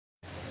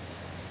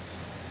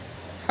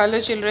Hello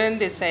children,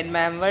 this side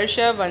Ma'am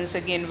Varsha once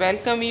again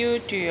welcome you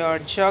to your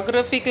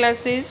geography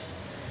classes,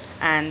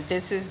 and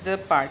this is the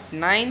part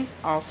 9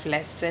 of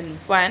lesson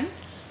 1,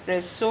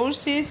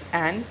 resources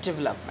and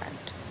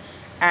development.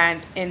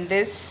 And in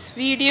this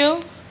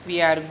video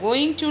we are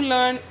going to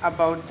learn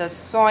about the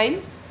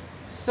soil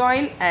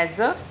as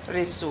a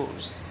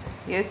resource.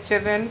 Yes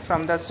children,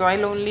 from the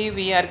soil only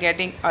we are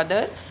getting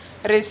other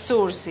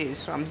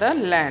resources from the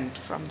land,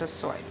 from the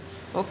soil.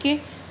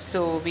 Okay,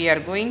 so we are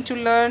going to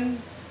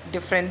learn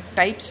different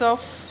types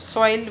of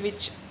soil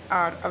which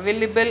are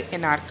available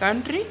in our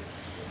country.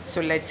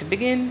 So let's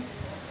begin.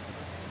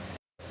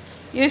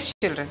 Yes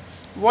children,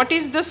 what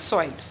is the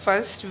soil?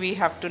 First we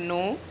have to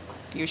know,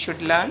 you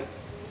should learn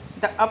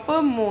the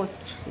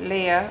uppermost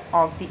layer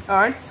of the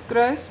earth's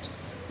crust,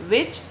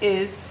 which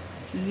is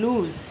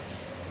loose,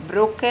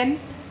 broken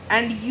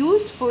and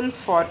useful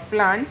for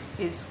plants,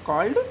 is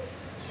called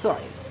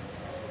soil.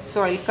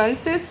 Soil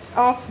consists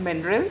of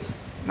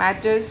minerals,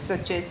 matters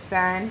such as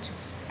sand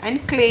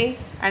and clay,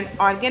 and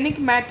organic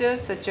matter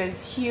such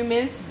as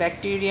humus,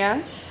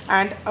 bacteria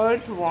and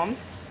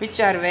earthworms, which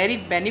are very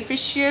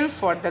beneficial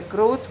for the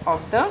growth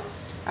of the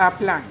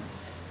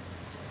plants.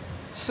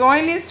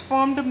 Soil is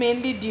formed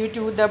mainly due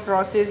to the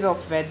process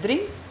of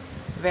weathering.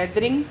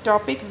 Weathering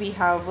topic we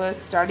have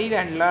studied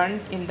and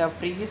learned in the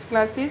previous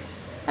classes.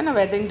 है ना,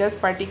 weathering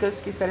dust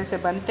particles किस तरह से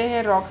बनते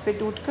हैं rock से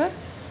टूटकर.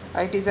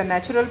 It is a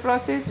natural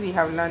process, we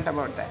have learned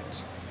about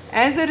that.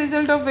 As a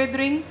result of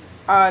weathering,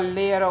 a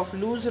layer of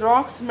loose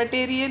rocks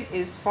material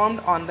is formed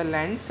on the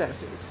land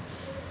surface.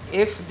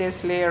 If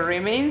this layer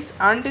remains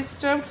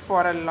undisturbed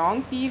for a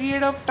long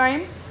period of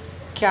time,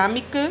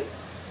 chemical,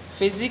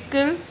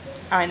 physical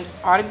and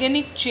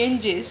organic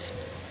changes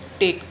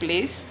take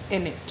place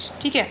in it.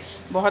 ठीक है,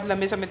 बहुत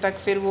लंबे समय तक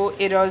फिर वो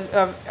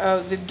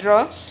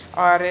withdraw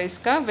और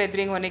इसका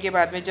वेदरिंग होने के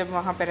बाद में जब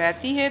वहाँ पर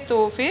रहती है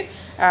तो फिर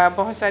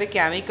बहुत सारे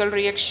केमिकल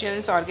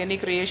रिएक्शंस,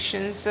 ऑर्गेनिक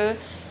रिएक्शंस,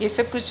 ये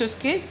सब कुछ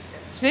उसके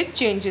से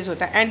चेंजेस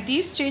होता है, and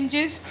these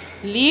changes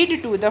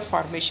lead to the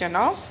formation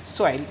of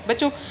soil.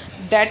 बच्चों,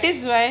 that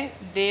is why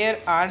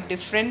there are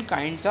different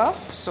kinds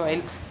of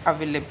soil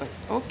available.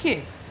 Okay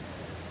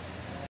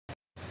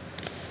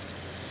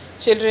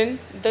children,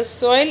 the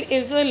soil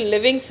is a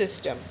living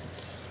system.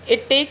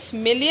 It takes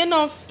millions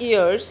of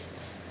years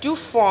to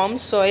form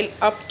soil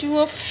up to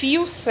a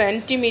few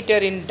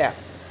centimeters in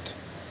depth.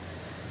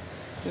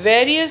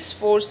 Various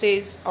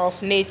forces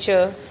of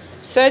nature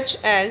such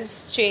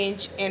as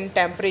change in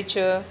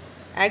temperature,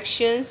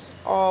 actions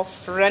of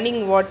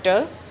running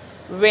water,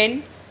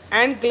 wind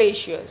and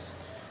glaciers,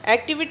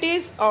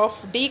 activities of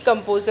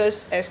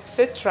decomposers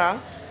etc.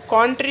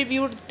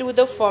 contribute to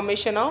the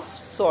formation of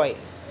soil.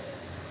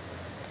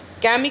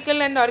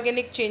 Chemical and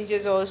organic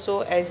changes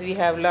also, as we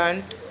have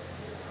learned.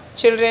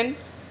 Children,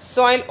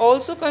 soil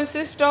also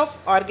consists of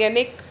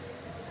organic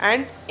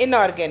and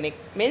inorganic,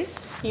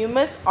 means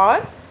humus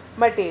or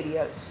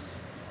materials.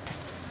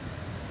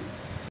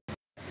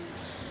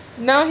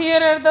 Now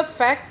here are the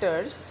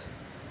factors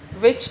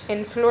which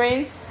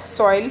influence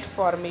soil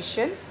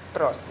formation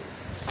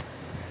process.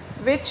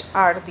 Which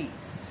are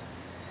these?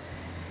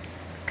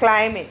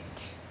 Climate.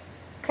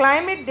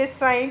 Climate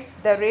decides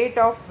the rate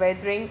of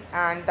weathering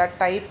and the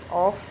type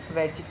of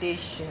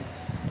vegetation.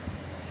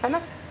 है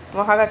ना,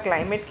 वहाँ का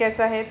climate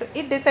कैसा है तो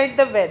it decide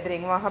the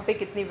weathering, वहाँ पे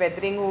कितनी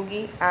वेदरिंग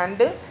होगी,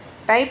 and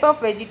type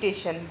of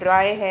vegetation,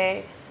 dry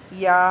है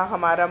या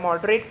हमारा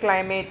मॉडरेट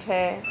क्लाइमेट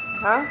है,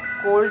 हाँ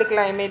कोल्ड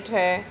क्लाइमेट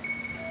है.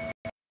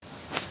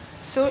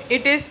 So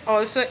it is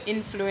also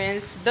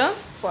influence the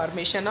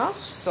formation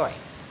of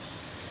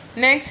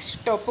soil.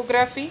 Next,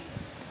 topography.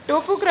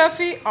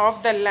 Topography of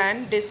the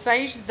land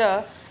decides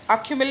the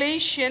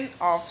accumulation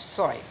of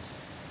soil.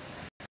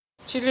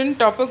 Children,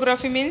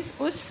 topography means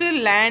उस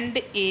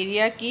land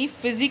area की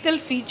physical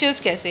features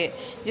कैसे,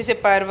 जैसे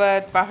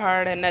पर्वत,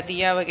 पहाड़,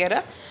 नदियाँ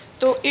वगैरह.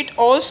 तो it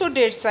also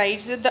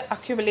decides the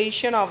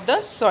accumulation of the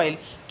soil,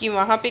 कि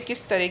वहाँ पे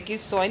किस तरह की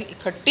soil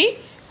इकट्ठी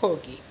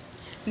होगी.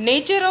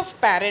 नेचर ऑफ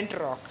पेरेंट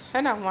रॉक,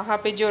 है ना, वहाँ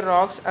पे जो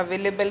रॉक्स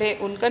अवेलेबल है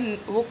उनका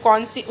वो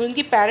कौन सी,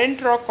 उनकी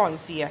पेरेंट रॉक कौन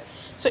सी है.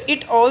 So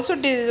it also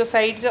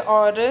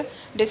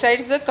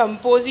decides the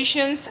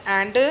compositions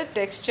and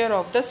texture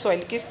of the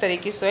soil, किस तरह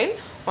की सॉइल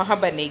वहाँ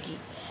बनेगी.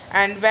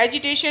 And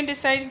vegetation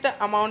decides the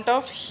amount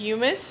of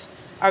humus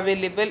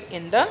available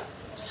in the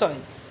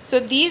soil. So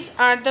these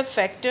are the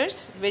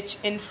factors which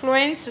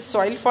influence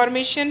soil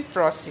formation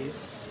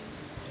process.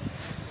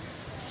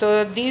 So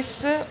this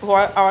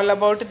all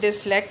about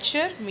this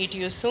lecture. Meet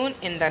you soon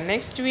in the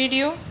next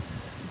video.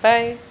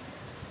 Bye.